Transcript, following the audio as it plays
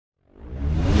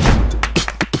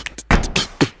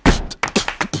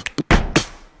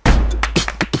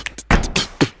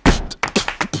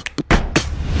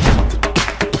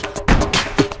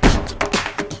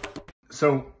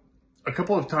So a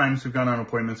couple of times we've gone on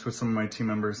appointments with some of my team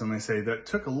members and they say that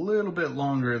took a little bit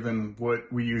longer than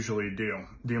what we usually do.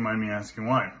 Do you mind me asking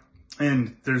why?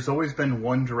 And there's always been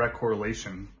one direct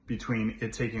correlation between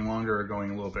it taking longer or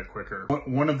going a little bit quicker.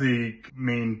 One of the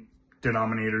main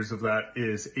denominators of that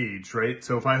is age, right?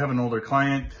 So if I have an older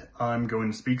client, I'm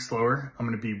going to speak slower. I'm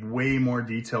going to be way more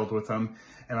detailed with them,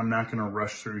 and I'm not going to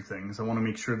rush through things. I want to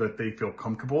make sure that they feel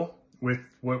comfortable with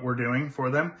what we're doing for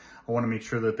them. I want to make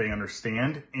sure that they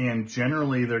understand, and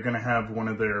generally they're going to have one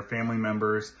of their family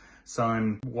members,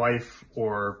 son, wife,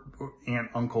 or aunt,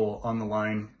 uncle on the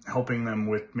line helping them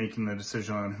with making the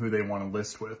decision on who they want to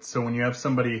list with. So when you have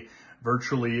somebody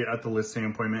virtually at the listing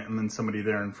appointment and then somebody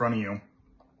there in front of you,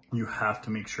 you have to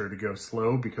make sure to go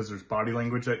slow because there's body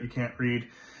language that you can't read.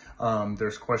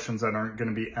 There's questions that aren't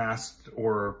going to be asked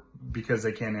or because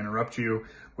they can't interrupt you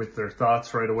with their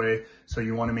thoughts right away. So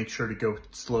you want to make sure to go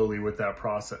slowly with that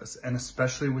process. And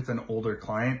especially with an older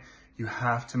client, you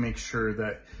have to make sure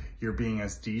that you're being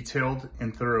as detailed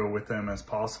and thorough with them as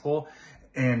possible.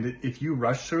 And if you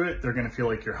rush through it, they're going to feel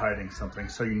like you're hiding something.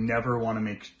 So you never want to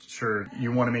make sure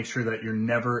that you're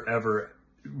never ever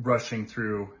rushing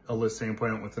through a listing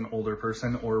appointment with an older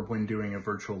person or when doing a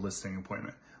virtual listing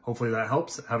appointment. Hopefully that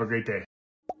helps. Have a great day.